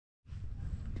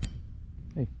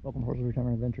Hey, welcome to Horse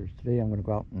Retirement Adventures. Today I'm going to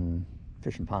go out and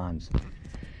fish in ponds.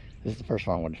 This is the first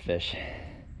one I want to fish. I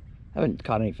haven't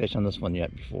caught any fish on this one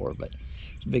yet before, but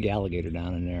there's a big alligator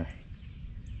down in there.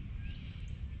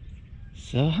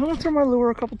 So I'm going to throw my lure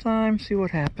a couple times, see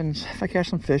what happens. If I catch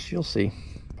some fish, you'll see.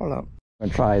 Pull it out. I'm going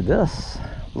to try this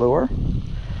lure.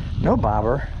 No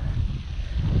bobber.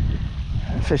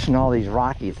 I'm fishing all these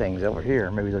rocky things over here.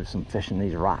 Maybe there's some fish in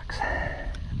these rocks.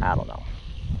 I don't know.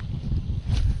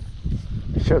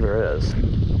 Sure there is. Just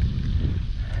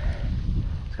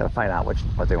gotta find out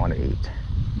what they want to eat,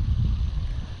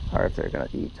 or if they're gonna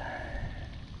eat.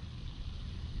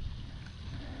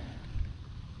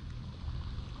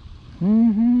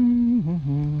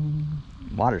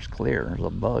 Water's clear. There's a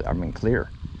bug. I mean, clear.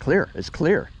 It's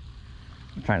clear.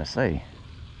 I'm trying to say.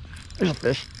 There's a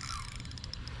fish.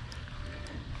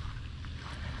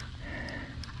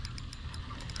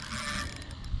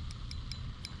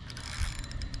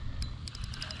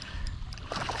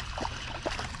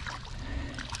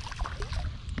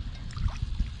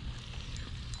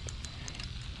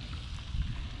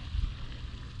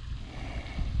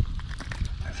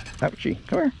 Ouchie,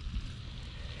 come here.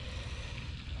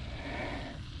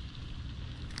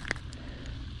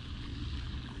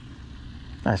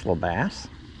 Nice little bass.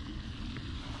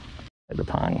 At the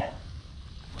pond.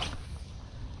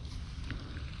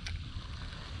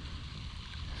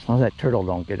 As long as that turtle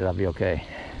don't get it, I'll be okay.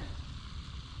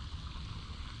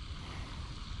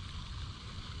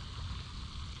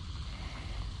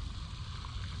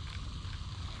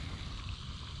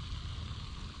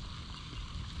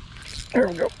 There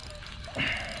we go.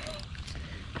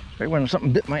 Right when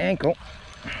something bit my ankle.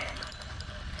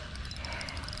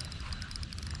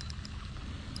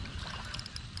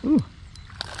 Ooh,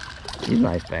 he's a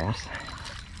nice bass.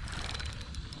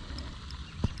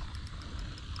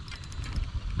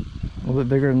 A little bit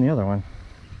bigger than the other one.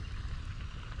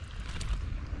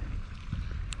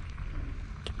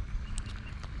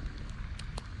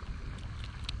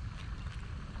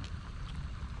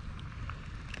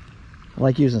 I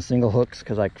like using single hooks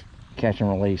because I catch and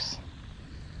release.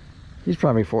 He's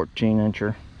probably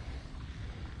 14-incher.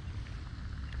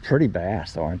 Pretty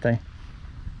bass though, aren't they?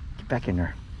 Get back in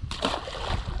there.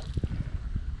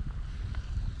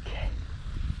 Okay.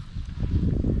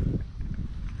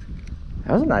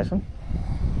 That was a nice one.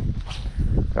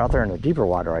 They're out there in the deeper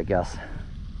water, I guess.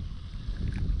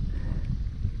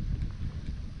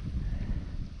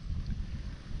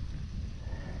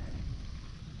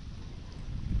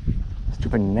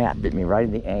 Stupid gnat bit me right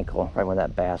in the ankle, right when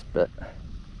that bass bit.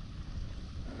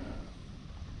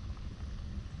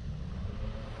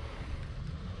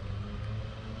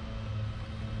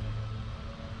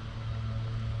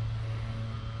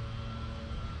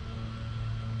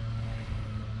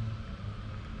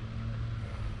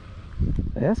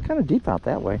 Yeah, it's kind of deep out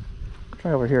that way.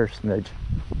 Try over here a smidge.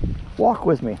 Walk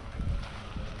with me.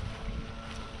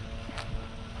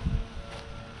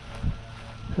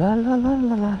 La la la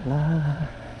la la la.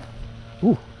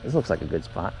 Ooh, this looks like a good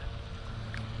spot.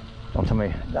 Don't tell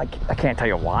me, I can't tell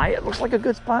you why it looks like a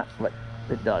good spot, but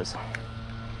it does.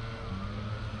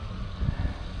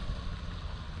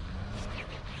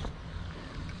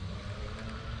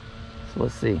 So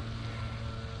let's see.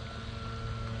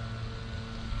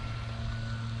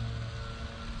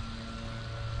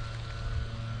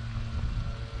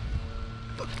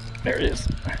 There it is.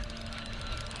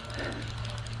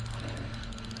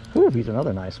 Ooh, he's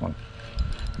another nice one.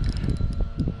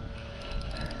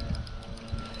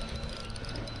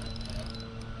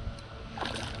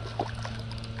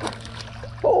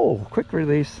 Oh, quick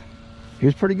release. He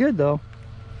was pretty good though.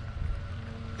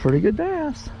 Pretty good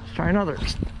bass. Let's try another.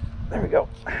 There we go.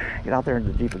 Get out there in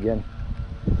the deep again.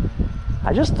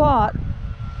 I just thought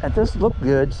that this looked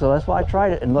good, so that's why I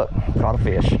tried it, and look, caught a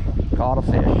fish. Caught a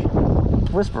fish.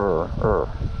 Whisperer.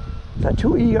 Is that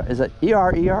two E? Is it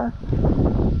ER?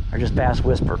 Or just bass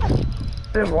whisper?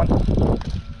 There's one.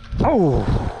 Oh!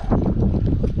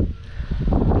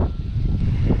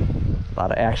 A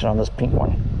lot of action on this pink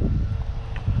one.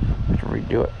 I have to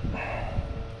redo it.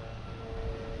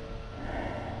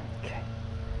 Okay.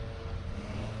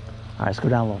 Alright, let's go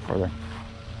down a little further.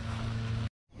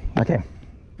 Okay.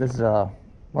 This is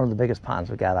one of the biggest ponds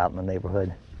we got out in the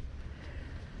neighborhood.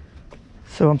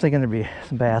 So I'm thinking there'd be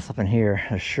some bass up in here.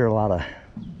 There's sure a lot of...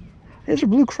 There's a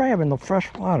blue crab in the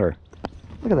fresh water.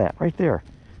 Look at that, right there.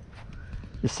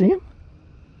 You see him?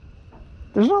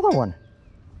 There's another one.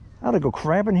 I ought to go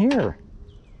crabbing here.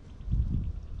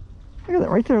 Look at that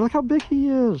right there. Look how big he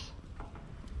is.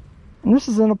 And this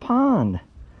is in a pond.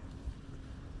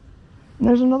 And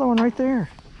there's another one right there.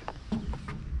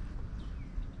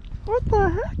 What the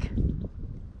heck?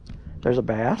 There's a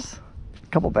bass. A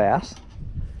couple bass.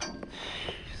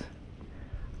 Jeez.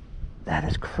 That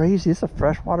is crazy. It's a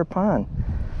freshwater pond.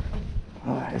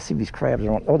 Oh, I see these crabs.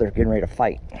 Oh, they're getting ready to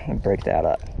fight. And break that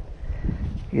up.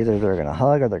 Either they're going to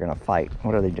hug or they're going to fight.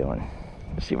 What are they doing?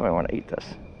 Let's see if I want to eat this.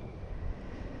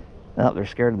 Oh, they're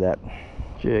scared of that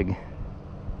jig.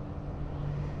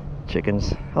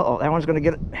 Chickens. Uh-oh, that one's going to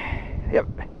get it. Yep.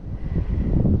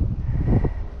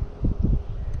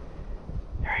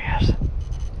 There he is.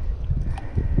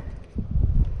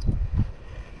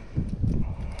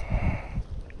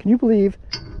 Can you believe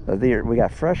that we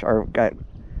got got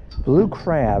blue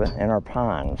crab in our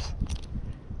ponds?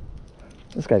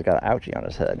 This guy's got an ouchie on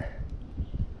his head.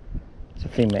 It's a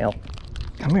female.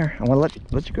 Come here. I want to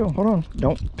let you go. Hold on.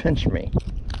 Don't pinch me.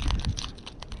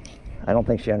 I don't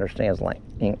think she understands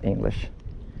English.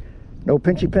 No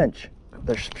pinchy pinch.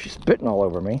 She's spitting all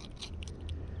over me.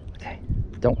 Okay.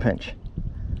 Don't pinch.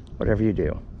 Whatever you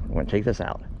do. I'm going to take this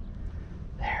out.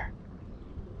 There.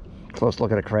 Close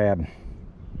look at a crab.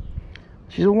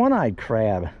 She's a one-eyed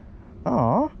crab.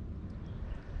 Aw.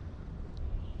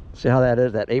 See how that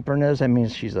is? That apron is? That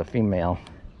means she's a female.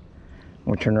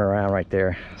 We'll turn her around right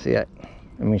there. See that?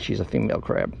 That means she's a female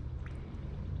crab.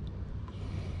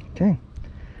 Okay.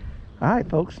 All right,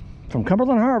 folks. From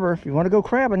Cumberland Harbor, if you want to go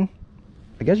crabbing,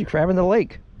 I guess you crab in the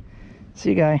lake. See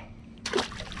you, guy.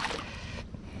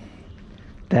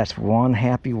 That's one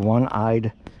happy,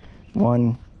 one-eyed,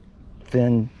 one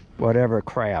fin, whatever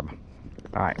crab.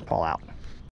 All right, pull out.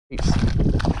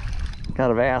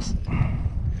 Got a bass.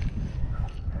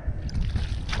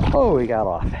 Oh, he got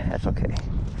off. That's okay.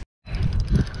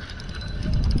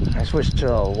 I switched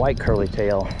to a white curly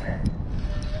tail.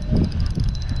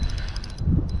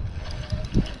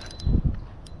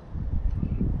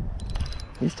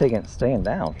 He's staying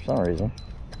down for some reason.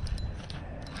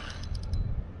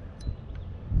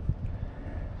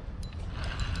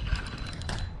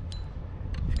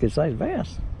 It's a good sized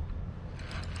bass.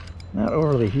 Not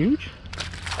overly huge.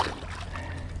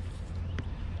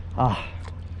 Ah,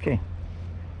 okay.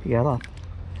 He got off.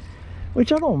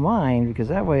 Which I don't mind, because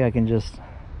that way I don't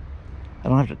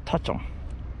have to touch them.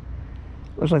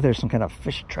 Looks like there's some kind of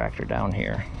fish tractor down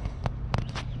here.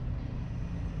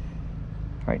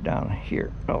 Right down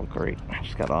here. Oh, great. I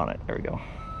just got on it. There we go.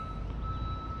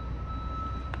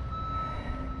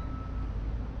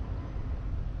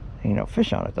 Ain't no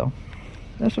fish on it, though.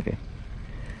 That's okay.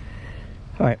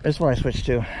 Alright, this is what I switched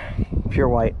to. Pure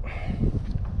white.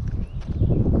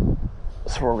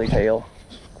 Swirly tail.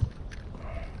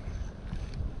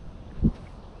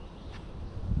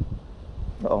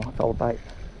 Uh-oh, I felt a bite.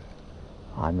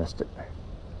 Oh, I missed it.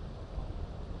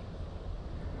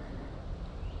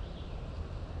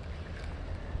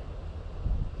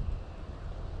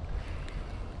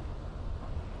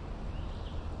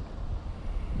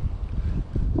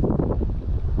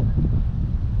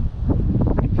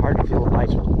 It's hard to feel the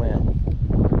bites with the wind,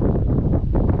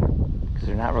 because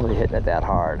they're not really hitting it that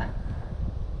hard.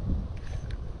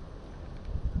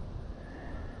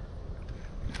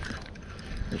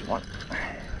 There's one.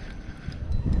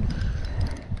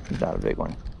 He's not a big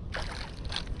one.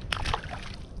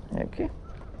 Okay.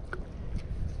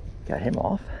 Got him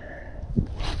off.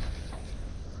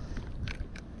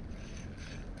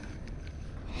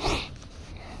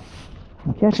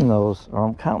 I'm catching those, or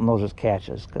I'm counting those as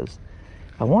catches, because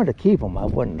if I wanted to keep them, I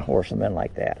wouldn't horse them in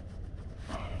like that.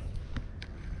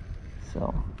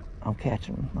 So I'm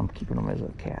catching them. I'm keeping them as a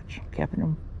catch. Capping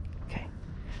them. Okay.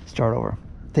 Start over.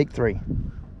 Take 3.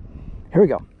 Here we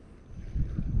go.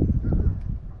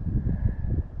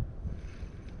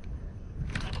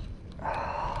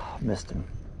 Oh, missed him.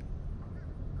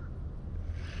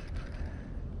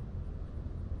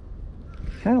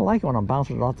 Kind of like it when I'm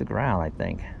bouncing it off the ground, I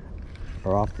think.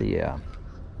 Or off the, I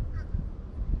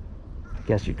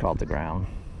guess you'd call it the ground.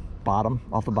 Bottom,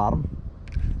 off the bottom.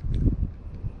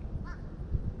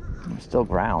 It's still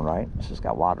ground, right? It's just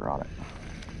got water on it.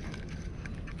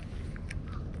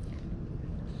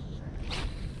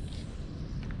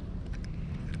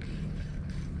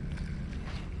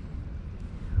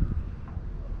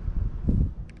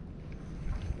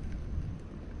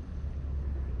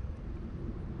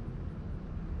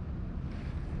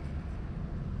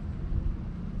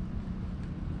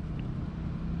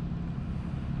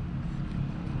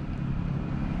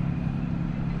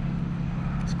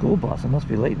 School bus, it must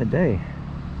be late in the day.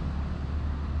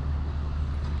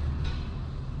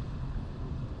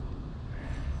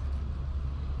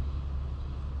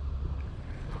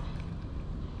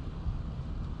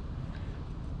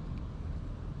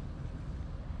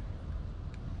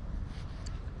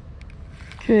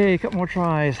 Okay, a couple more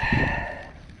tries. I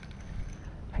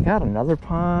got another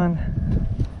pond.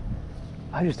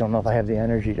 I just don't know if I have the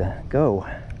energy to go.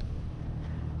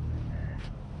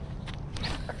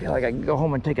 I feel like I can go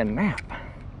home and take a nap.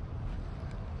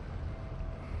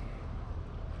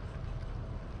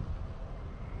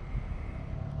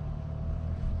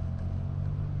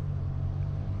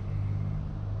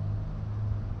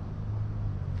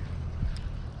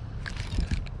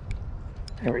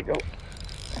 There we go.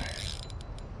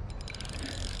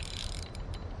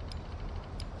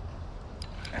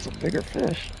 That's a bigger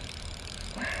fish.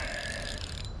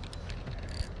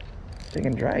 They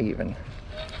can drag even.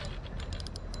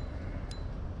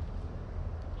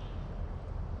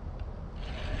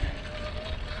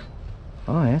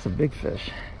 Oh, that's a big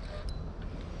fish.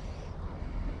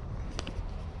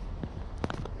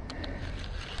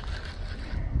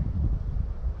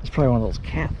 It's probably one of those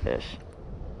catfish.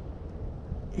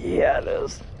 Yeah, it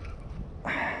is.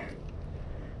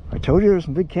 I told you there's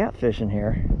some big catfish in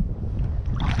here.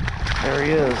 There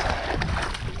he is.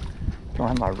 Don't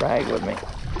have my rag with me.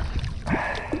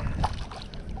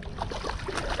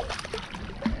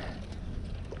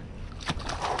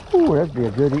 Ooh, that'd be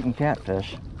a good eating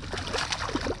catfish.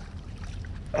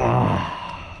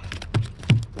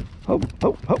 Hope,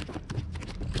 hope, hope.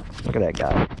 Look at that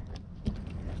guy.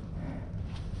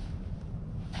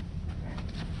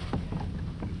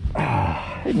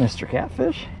 Hey, Mr.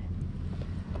 Catfish.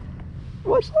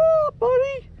 What's up,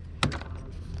 buddy?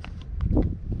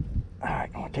 Alright,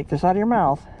 I'm gonna take this out of your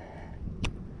mouth.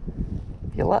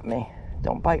 If you let me,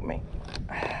 don't bite me.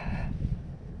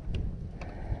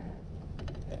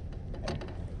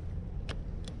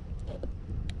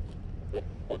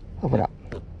 Open up.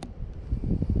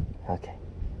 Okay.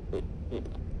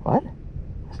 What?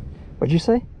 What'd you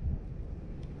say?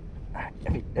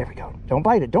 There we go. Don't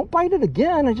bite it. Don't bite it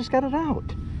again. I just got it out.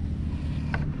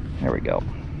 There we go.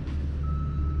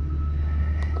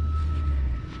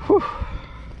 Whew.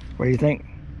 What do you think?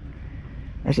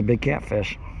 That's a big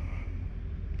catfish.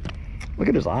 Look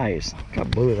at his eyes. Look how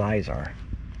blue his eyes are.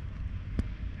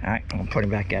 All right, I'm gonna put him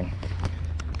back in.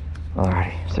 All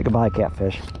right, say goodbye,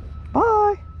 catfish.